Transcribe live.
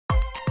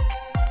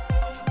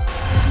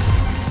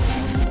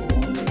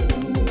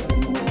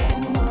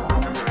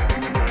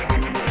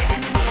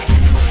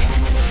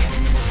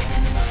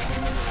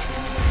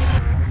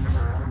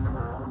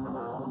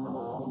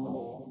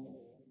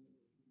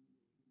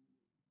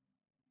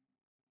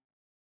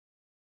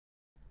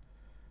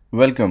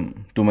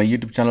Welcome to my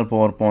YouTube channel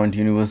PowerPoint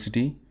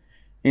University.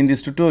 In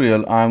this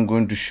tutorial, I am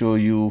going to show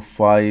you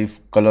 5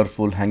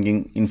 colorful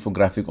hanging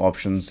infographic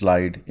option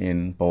slide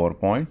in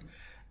PowerPoint,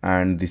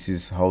 and this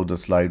is how the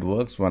slide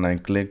works. When I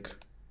click,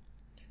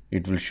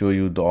 it will show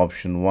you the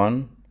option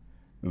 1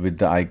 with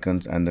the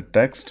icons and the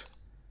text.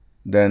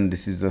 Then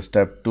this is the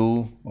step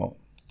 2,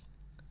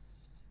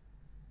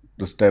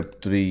 the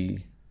step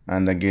 3,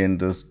 and again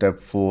the step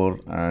 4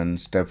 and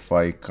step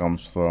 5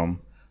 comes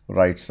from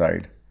right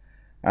side.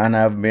 And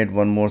I have made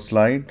one more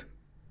slide.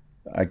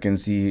 You can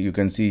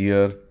see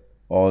here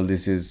all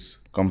this is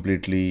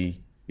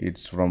completely,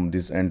 it's from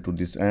this end to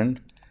this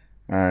end,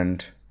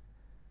 and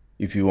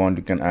if you want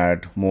you can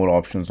add more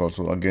options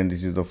also. Again,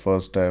 this is the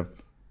first step,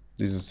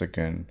 this is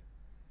second,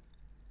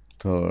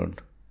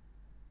 third,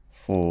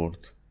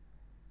 fourth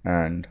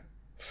and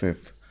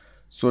fifth.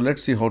 So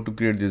let's see how to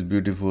create this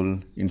beautiful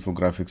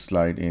infographic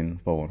slide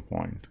in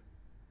PowerPoint.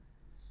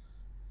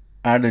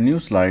 Add a new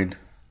slide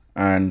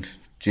and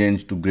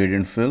change to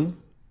gradient fill.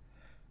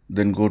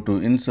 Then go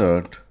to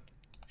Insert,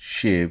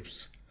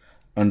 Shapes.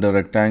 Under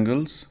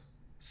Rectangles,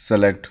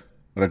 select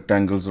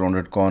Rectangles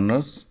Rounded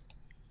Corners.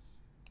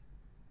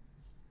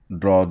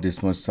 Draw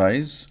this much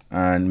size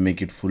and make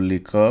it fully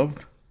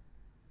curved.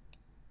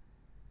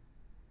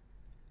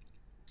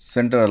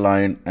 Center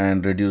align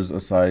and reduce the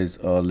size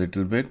a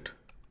little bit.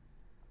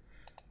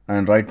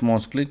 And right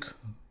mouse click,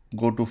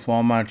 go to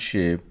Format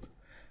Shape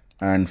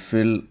and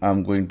Fill.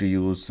 I'm going to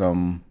use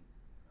some,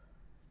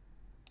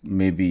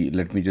 maybe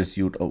let me just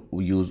use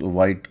a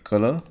white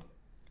color,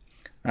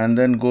 and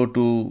then go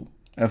to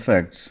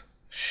Effects,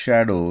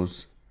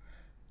 Shadows.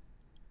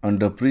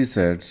 Under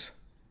Presets,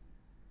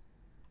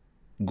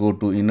 go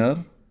to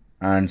Inner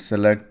and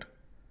select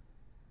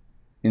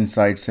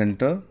Inside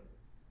Center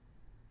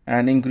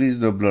and increase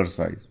the blur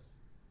size.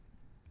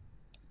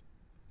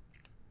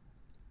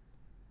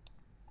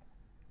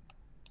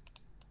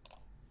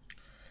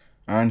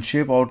 And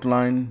Shape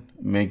Outline,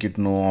 make it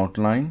no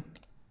outline.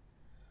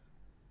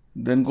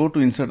 Then go to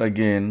Insert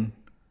again,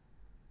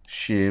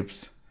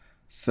 Shapes,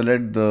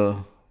 select the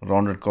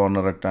rounded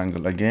corner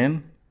rectangle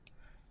again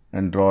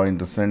and draw in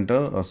the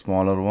center a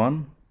smaller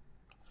one.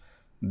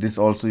 This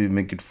also you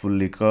make it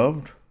fully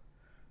curved.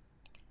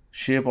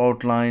 Shape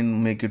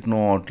Outline, make it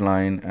no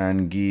outline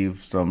and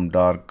give some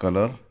dark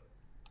color.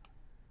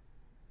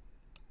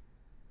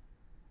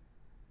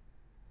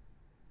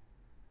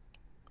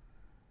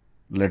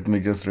 Let me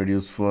just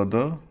reduce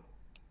further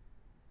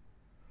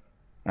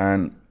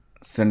and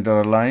center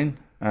align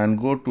and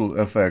go to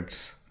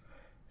Effects,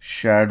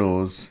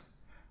 Shadows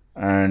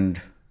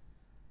and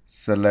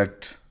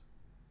select,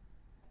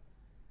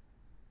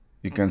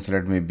 you can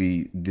select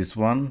maybe this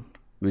one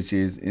which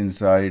is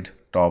inside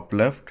top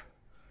left.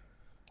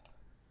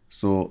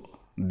 So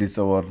this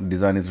our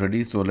design is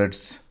ready. So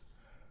let's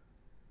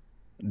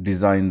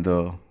design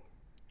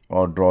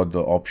or draw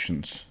the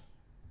options.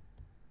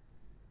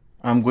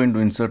 I'm going to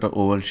insert an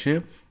oval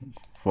shape.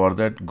 For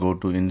that, go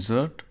to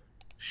Insert,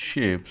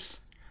 Shapes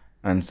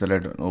and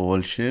select an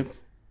oval shape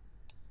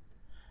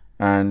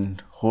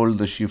and hold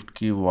the Shift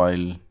key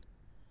while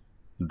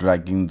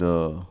dragging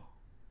the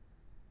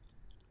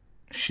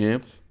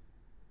shape.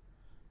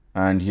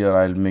 And here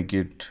I'll make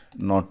it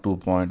not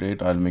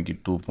 2.8, I'll make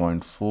it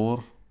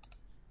 2.4.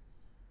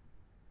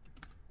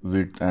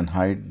 Width and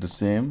height the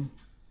same.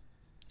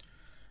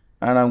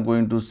 And I'm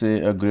going to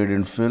say a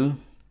gradient fill.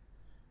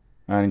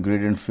 And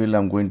gradient fill,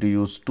 I'm going to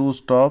use 2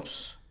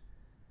 stops.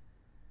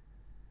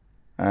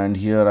 And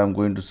here I'm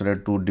going to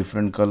select 2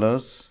 different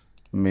colors.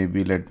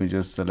 Maybe let me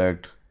just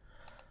select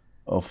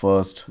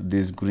first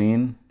this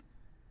green,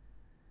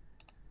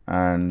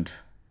 and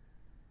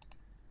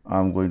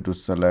I'm going to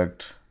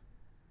select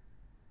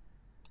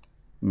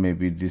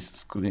maybe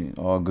this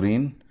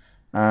green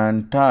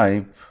and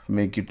type,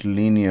 make it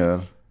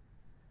linear,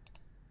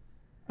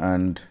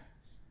 and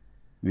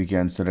we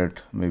can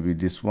select maybe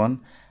this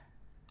one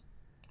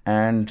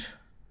and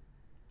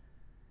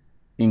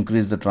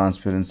increase the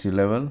transparency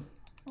level.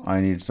 I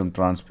need some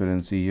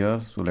transparency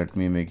here, so let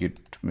me make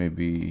it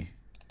maybe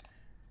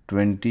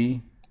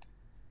 20,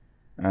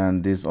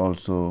 and this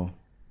also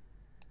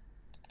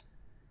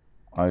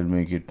I'll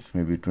make it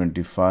maybe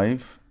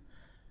 25.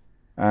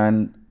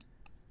 And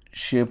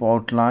shape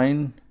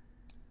outline,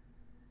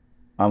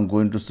 I'm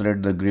going to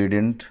select the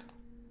gradient,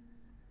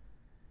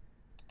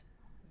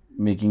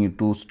 making it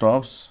 2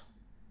 stops.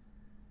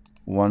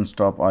 One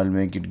stop I'll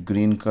make it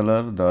green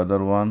color, the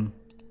other one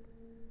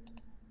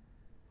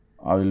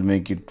I will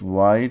make it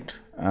white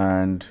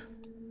and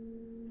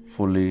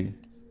fully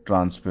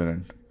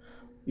transparent.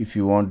 If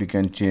you want, you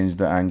can change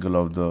the angle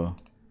of the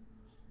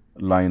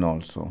line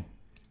also.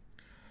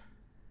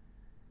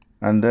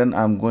 And then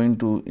I'm going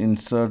to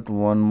insert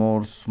one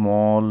more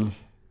small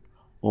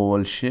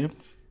oval shape.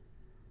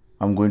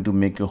 I'm going to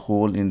make a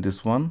hole in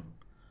this one,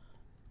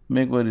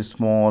 make very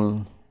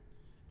small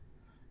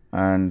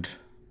and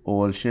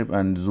oval shape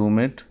and zoom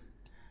it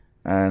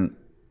and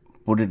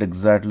put it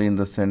exactly in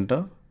the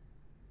center,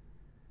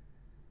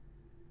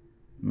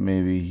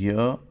 maybe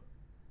here.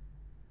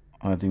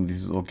 I think this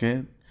is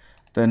okay.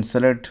 Then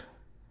select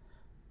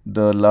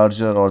the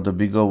larger or the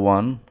bigger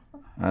one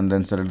and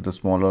then select the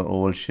smaller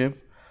oval shape.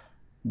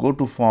 Go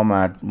to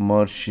format,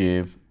 merge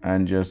shape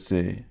and just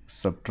say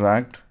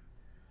subtract.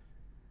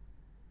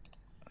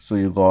 So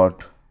you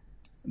got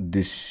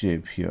this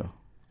shape here.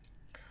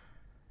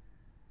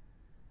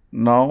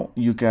 Now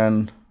you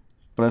can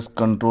press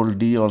Ctrl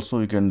D also,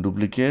 you can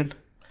duplicate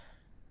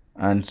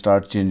and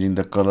start changing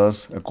the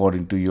colors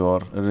according to your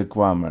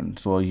requirement.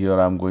 So here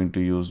I'm going to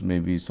use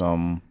maybe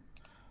some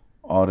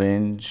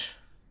orange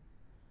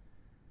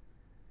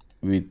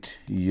with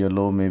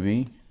yellow,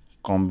 maybe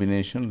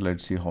combination.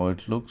 Let's see how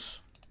it looks.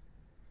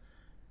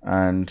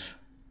 And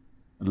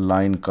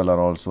line color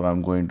also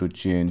I'm going to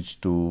change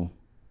to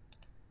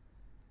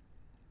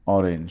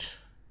orange,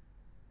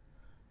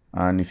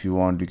 and if you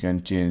want you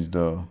can change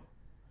the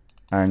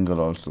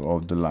angle also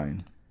of the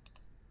line.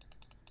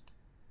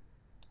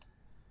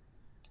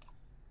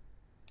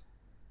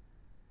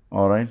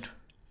 Alright,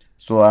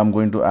 so I'm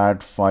going to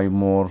add 5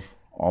 more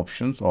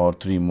options or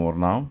 3 more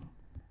now.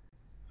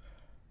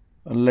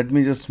 Let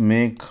me just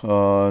make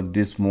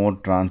this more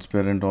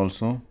transparent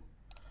also.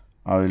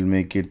 I will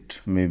make it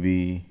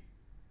maybe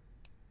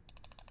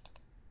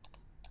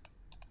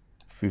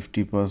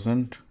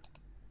 50%,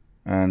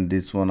 and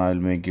this one I'll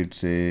make it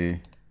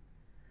say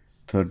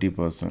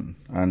 30%,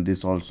 and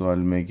this also I'll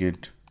make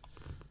it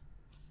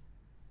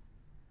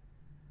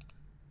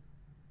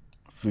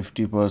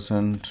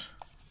 50%,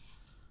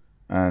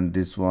 and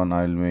this one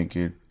I'll make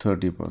it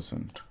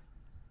 30%.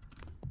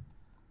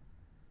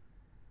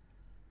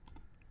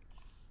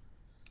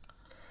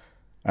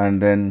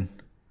 And then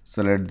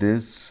select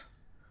this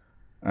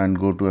and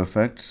go to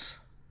effects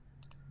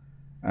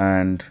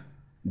and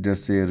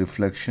just say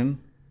reflection,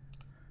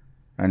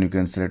 and you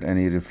can select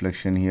any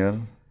reflection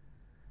here.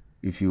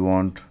 If you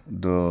want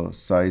the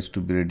size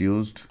to be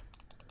reduced,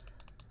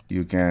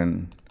 you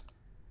can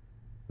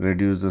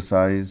reduce the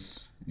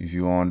size. If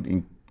you want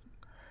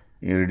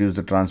reduce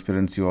the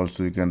transparency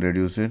also, you can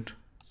reduce it.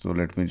 So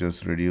let me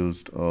just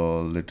reduce a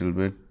little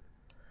bit.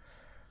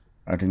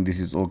 I think this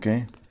is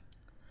okay.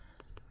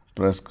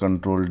 Press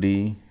Ctrl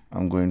D.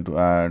 I'm going to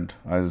add,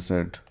 as I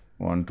said,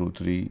 1 2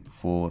 3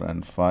 4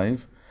 and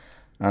 5,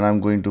 and I'm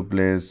going to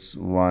place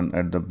 1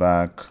 at the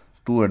back,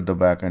 2 at the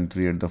back and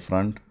 3 at the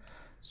front.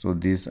 So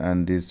this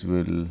and this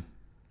will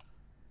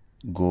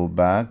go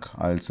back.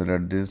 I'll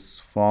select this,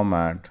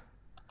 format,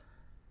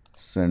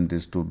 send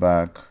this to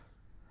back,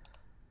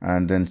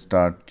 and then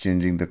start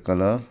changing the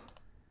color.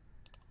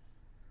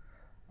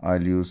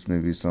 I'll use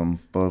maybe some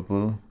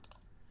purple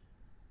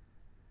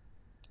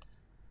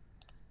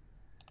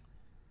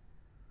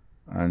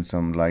and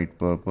some light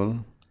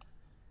purple.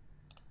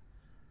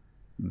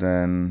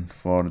 Then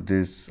for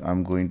this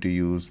I'm going to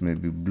use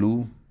maybe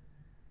blue.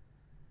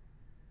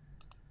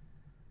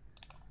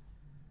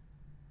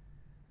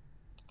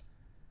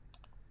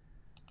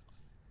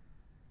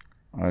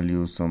 I'll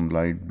use some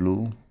light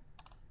blue,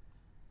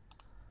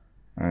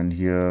 and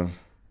here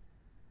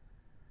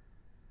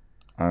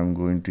I'm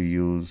going to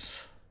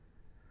use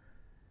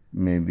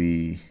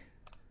maybe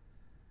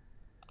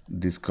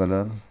this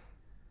color.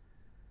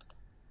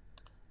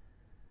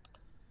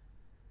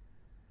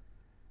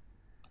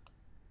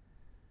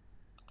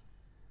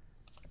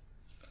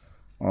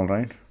 All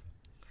right,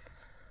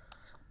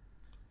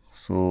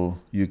 so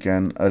you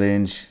can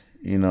arrange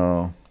in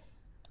a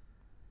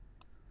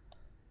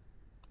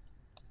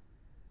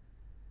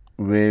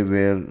way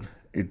where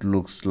it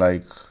looks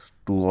like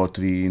 2 or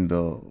 3 in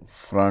the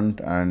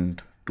front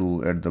and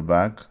 2 at the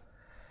back.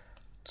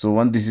 So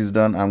once this is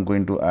done, I'm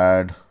going to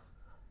add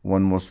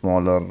one more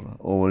smaller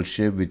oval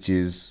shape which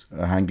is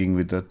hanging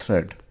with a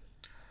thread.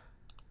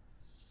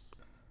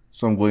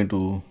 So I'm going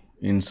to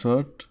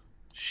insert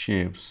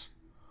shapes,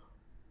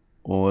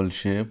 oval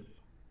shape,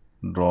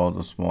 draw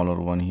the smaller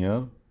one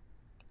here,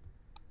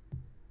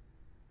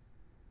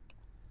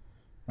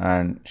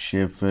 and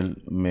shape fill,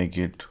 make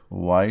it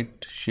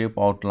white, shape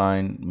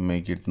outline,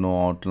 make it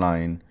no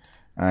outline,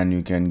 and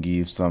you can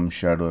give some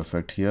shadow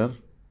effect here,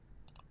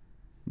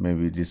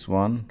 maybe this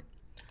one,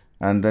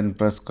 and then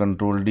press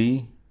Ctrl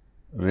D,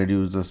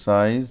 reduce the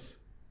size,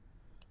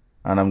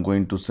 and I'm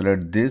going to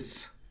select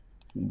this,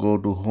 go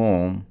to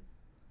home,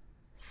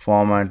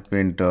 format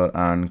painter,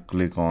 and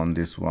click on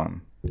this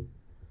one.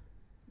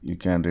 You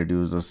can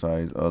reduce the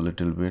size a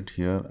little bit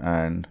here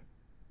and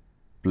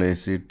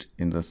place it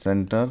in the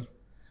center,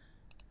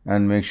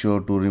 and make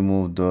sure to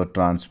remove the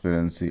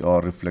transparency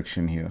or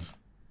reflection here.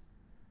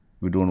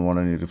 We don't want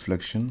any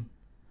reflection.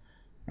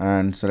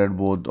 And select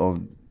both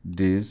of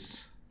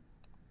these,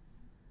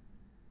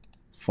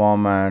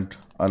 format,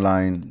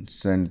 align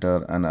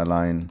center and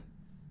align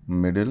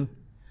middle,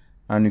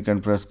 and you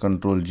can press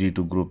Ctrl G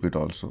to group it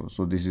also.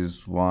 So this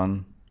is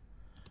one,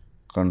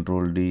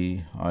 Ctrl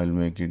D, I'll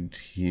make it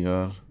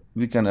here.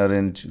 We can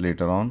arrange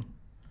later on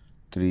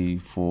 3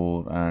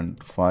 4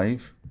 and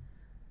 5.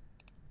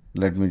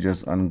 Let me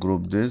just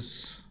ungroup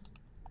this,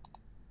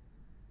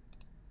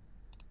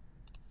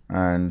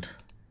 and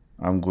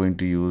I'm going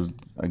to use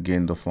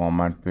again the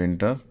format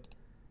painter,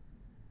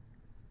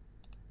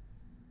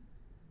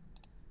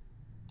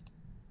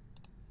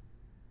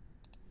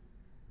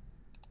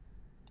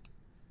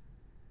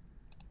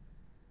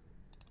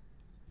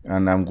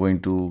 and I'm going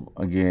to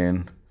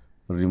again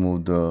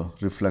remove the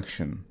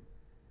reflection,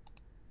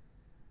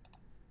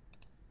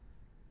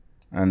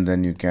 and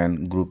then you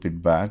can group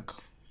it back.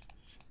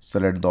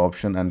 Select the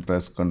option and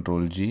press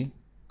Ctrl G.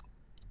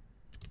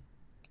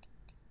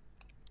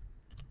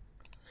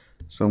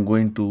 So I'm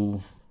going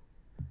to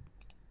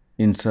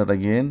insert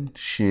again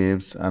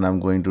shapes, and I'm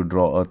going to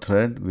draw a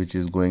thread which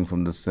is going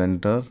from the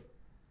center.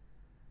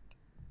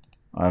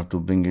 I have to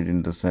bring it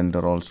in the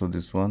center also,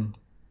 this one.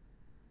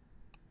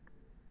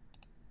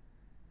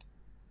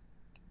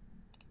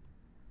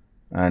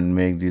 And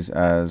make this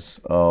as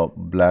a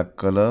black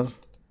color.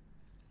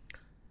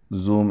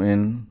 Zoom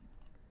in.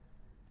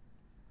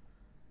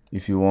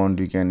 If you want,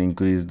 you can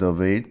increase the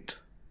weight,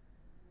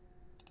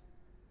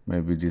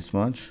 maybe this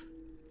much.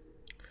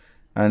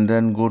 And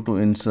then go to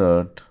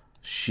insert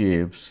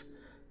shapes,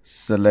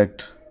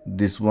 select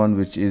this one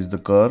which is the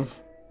curve,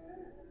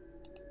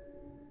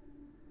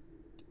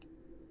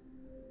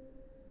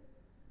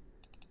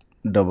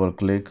 double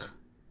click,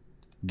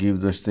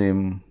 give the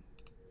same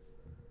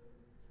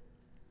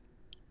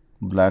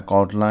black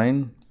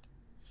outline,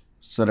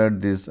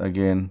 select this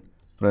again,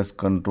 press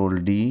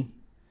Ctrl D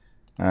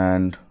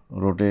and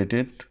rotate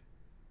it.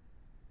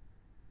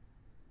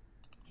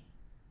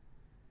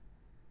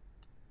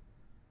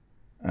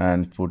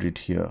 And put it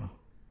here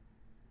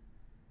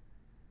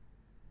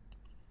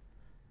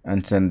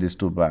and send this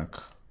to back.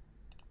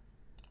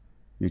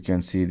 You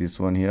can see this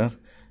one here,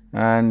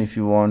 and if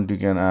you want, you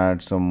can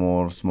add some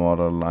more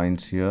smaller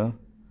lines here,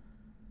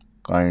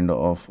 kind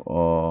of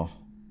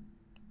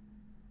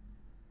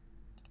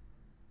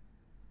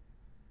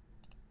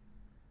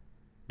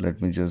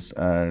let me just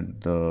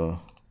add the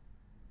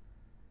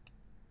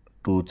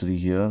 2-3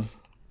 here,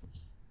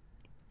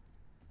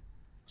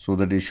 so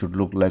that it should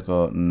look like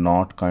a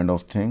knot kind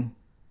of thing.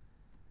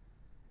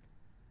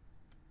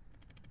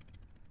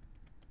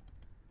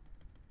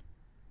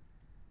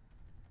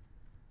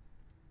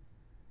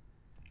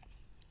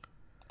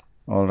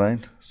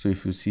 Alright, so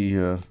if you see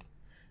here,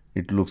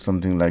 it looks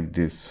something like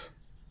this.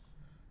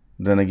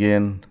 Then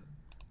again,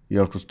 you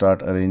have to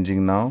start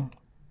arranging now.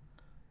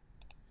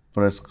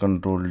 Press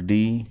Ctrl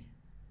D,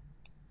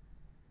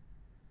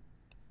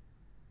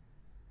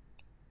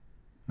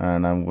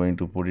 and I'm going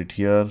to put it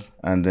here,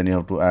 and then you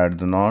have to add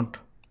the knot.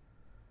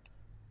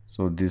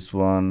 So this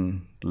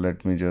one,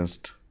 let me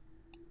just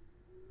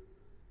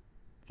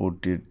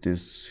put it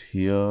this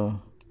here,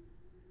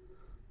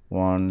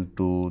 1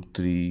 2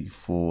 3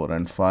 4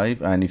 and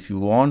 5. And if you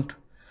want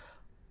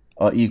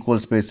equal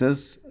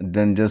spaces,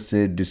 then just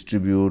say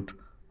distribute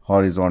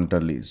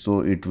horizontally,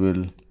 so it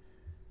will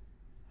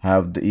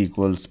have the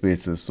equal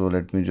spaces. So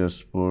let me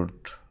just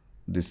put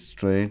this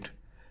straight,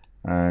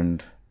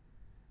 and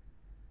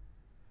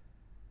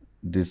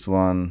this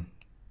one,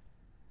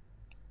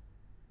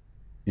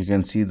 you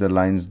can see the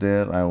lines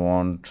there. I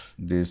want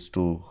this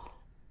to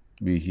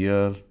be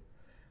here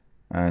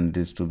and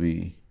this to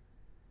be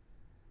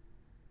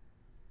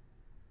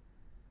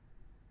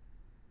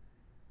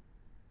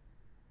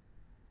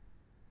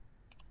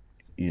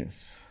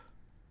yes.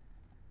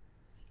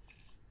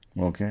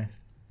 Okay,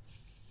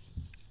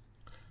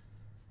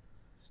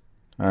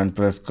 and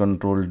press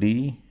Ctrl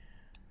D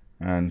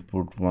and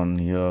put one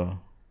here,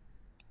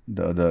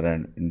 the other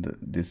end in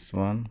this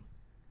one.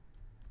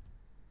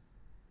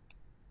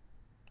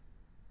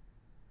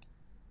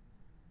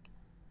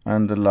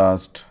 And the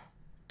last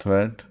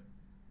thread.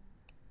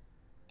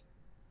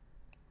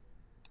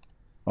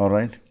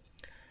 Alright,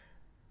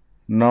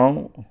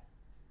 now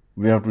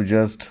we have to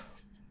just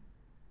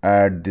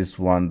add this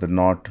one, the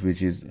knot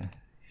which is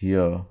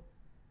here.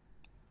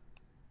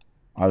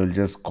 I will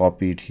just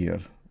copy it here.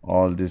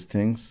 All these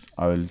things,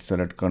 I will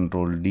select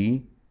Ctrl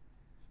D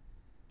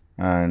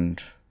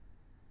and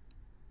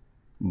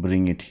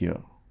bring it here.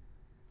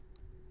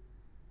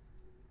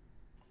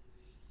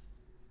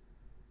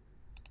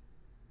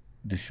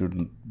 This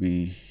should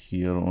be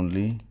here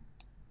only.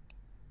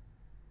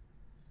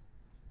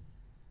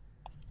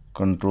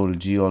 Ctrl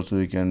G also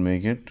you can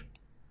make it.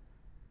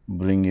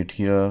 Bring it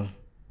here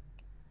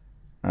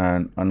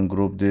and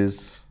ungroup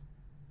this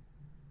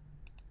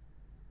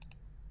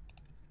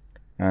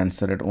and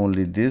select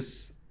only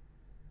this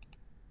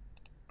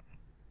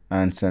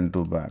and send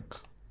to back.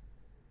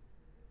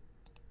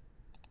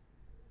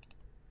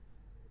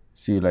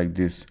 See, like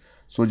this.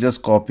 So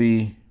just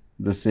copy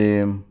the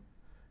same,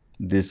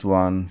 this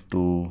one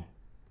to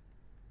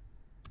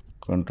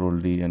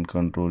Ctrl D and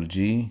Ctrl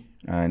G,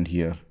 and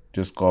here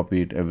just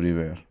copy it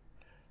everywhere,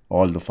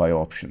 all the 5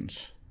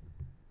 options.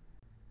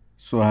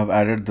 So I have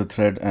added the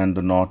thread and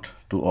the knot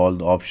to all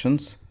the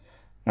options,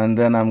 and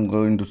then I'm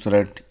going to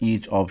select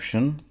each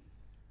option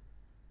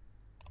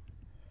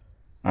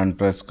and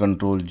press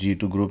Ctrl G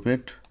to group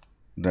it.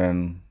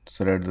 Then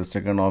select the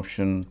second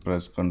option,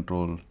 press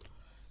Ctrl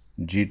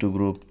G to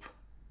group.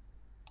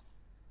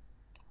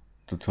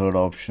 The third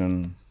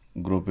option,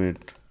 group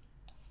it.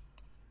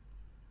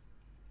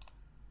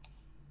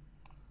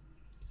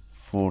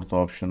 Fourth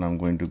option I'm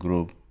going to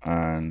group,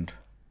 and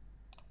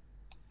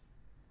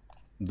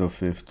the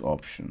fifth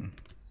option.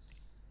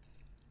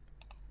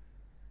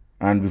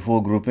 And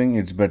before grouping,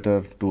 it's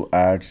better to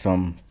add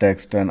some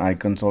text and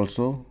icons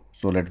also.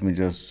 So let me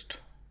just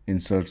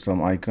insert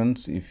some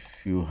icons.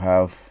 If you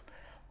have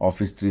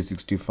Office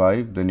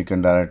 365, then you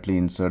can directly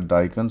insert the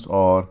icons,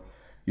 or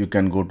you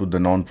can go to the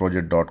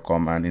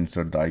nonproject.com and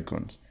insert the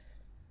icons.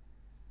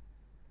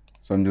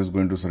 So I'm just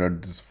going to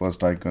select this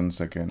first icon,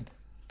 second,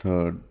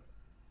 third,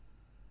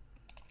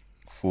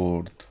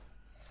 fourth,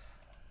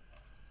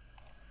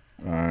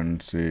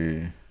 and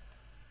say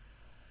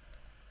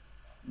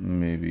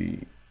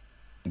maybe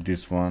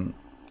this one,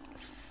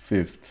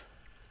 fifth.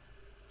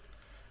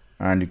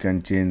 And you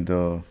can change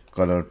the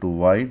color to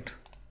white,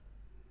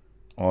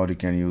 or you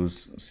can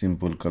use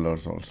simple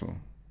colors also.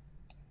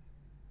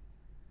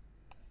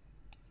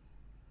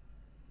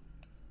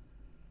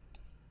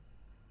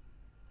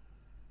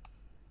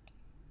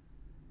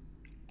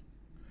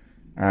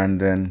 And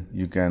then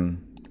you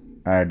can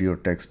add your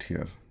text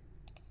here.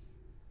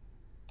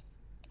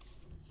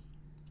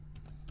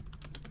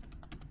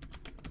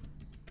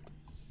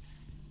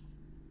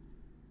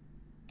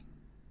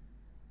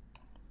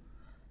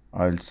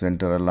 I'll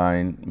center a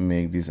line,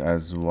 make this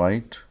as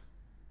white.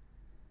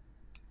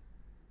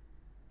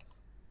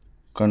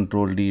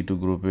 Control D to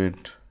group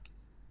it.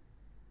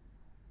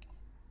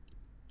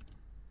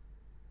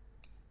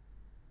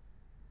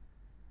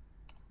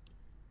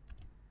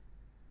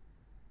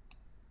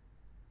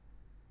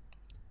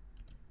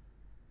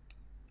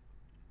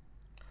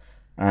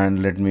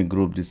 And let me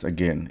group this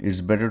again. It's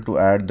better to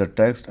add the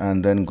text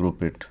and then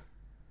group it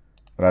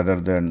rather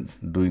than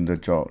doing the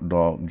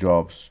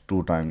jobs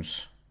 2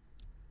 times.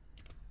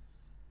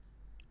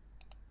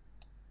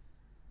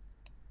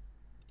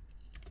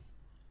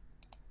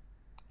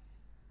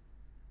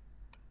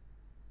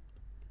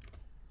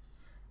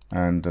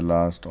 And the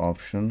last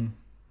option,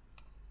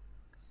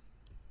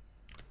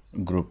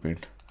 group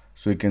it.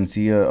 So you can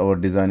see here our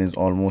design is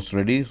almost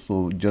ready.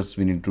 So just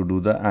we need to do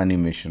the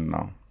animation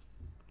now.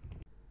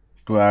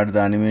 To add the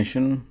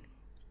animation,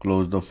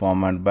 close the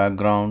format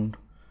background,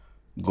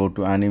 go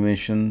to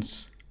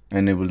animations,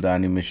 enable the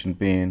animation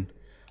pane,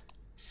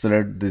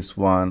 select this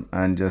one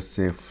and just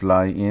say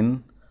fly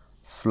in.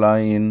 Fly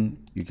in,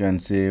 you can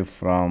say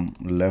from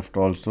left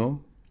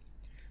also,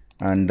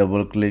 and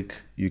double click.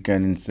 You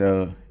can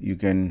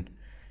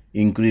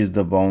increase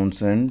the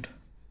bounce end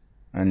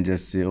and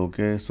just say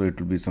okay. So it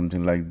will be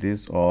something like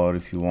this, or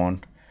if you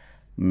want,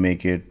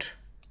 make it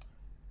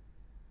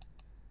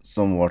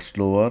somewhat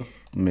slower,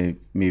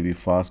 maybe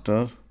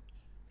faster,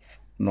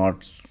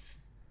 not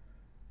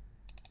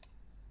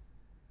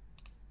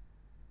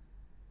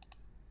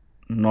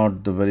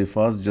the very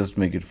fast, just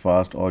make it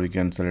fast, or you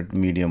can select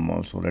medium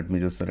also. Let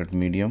me just select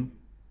medium.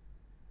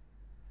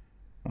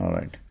 All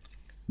right,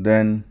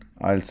 then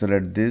I'll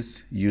select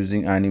this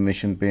using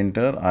animation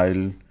painter.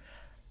 I'll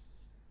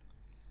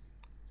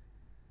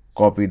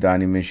copy the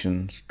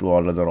animations to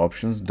all other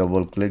options,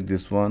 double click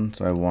this one.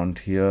 So I want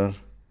here,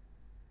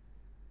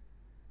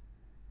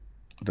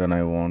 then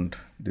I want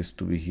this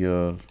to be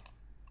here,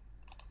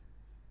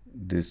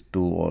 this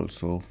two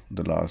also,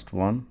 the last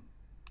one.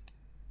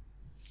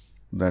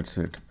 That's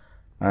it.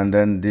 And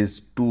then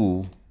these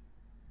 2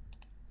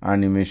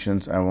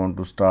 animations I want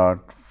to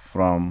start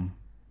from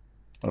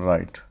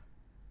right.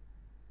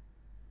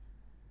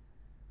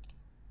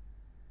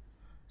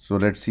 So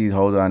let's see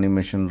how the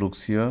animation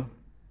looks here.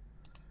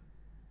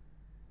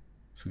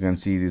 So you can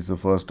see this is the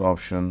first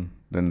option,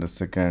 then the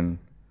second,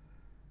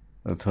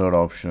 the third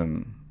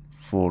option,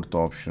 fourth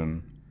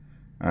option,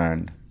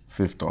 and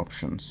fifth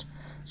options.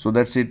 So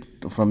that's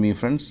it from me,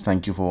 friends.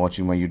 Thank you for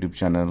watching my YouTube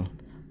channel,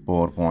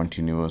 PowerPoint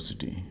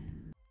University.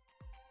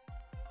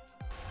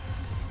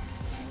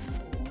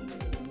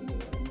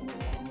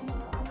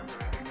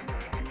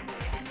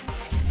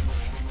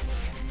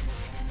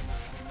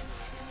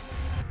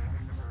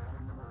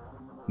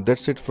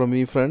 That's it from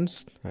me,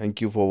 friends. Thank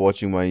you for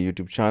watching my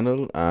YouTube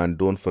channel, and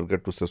don't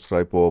forget to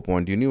subscribe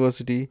PowerPoint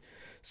University.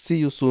 See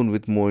you soon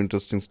with more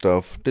interesting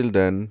stuff. Till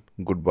then,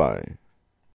 goodbye.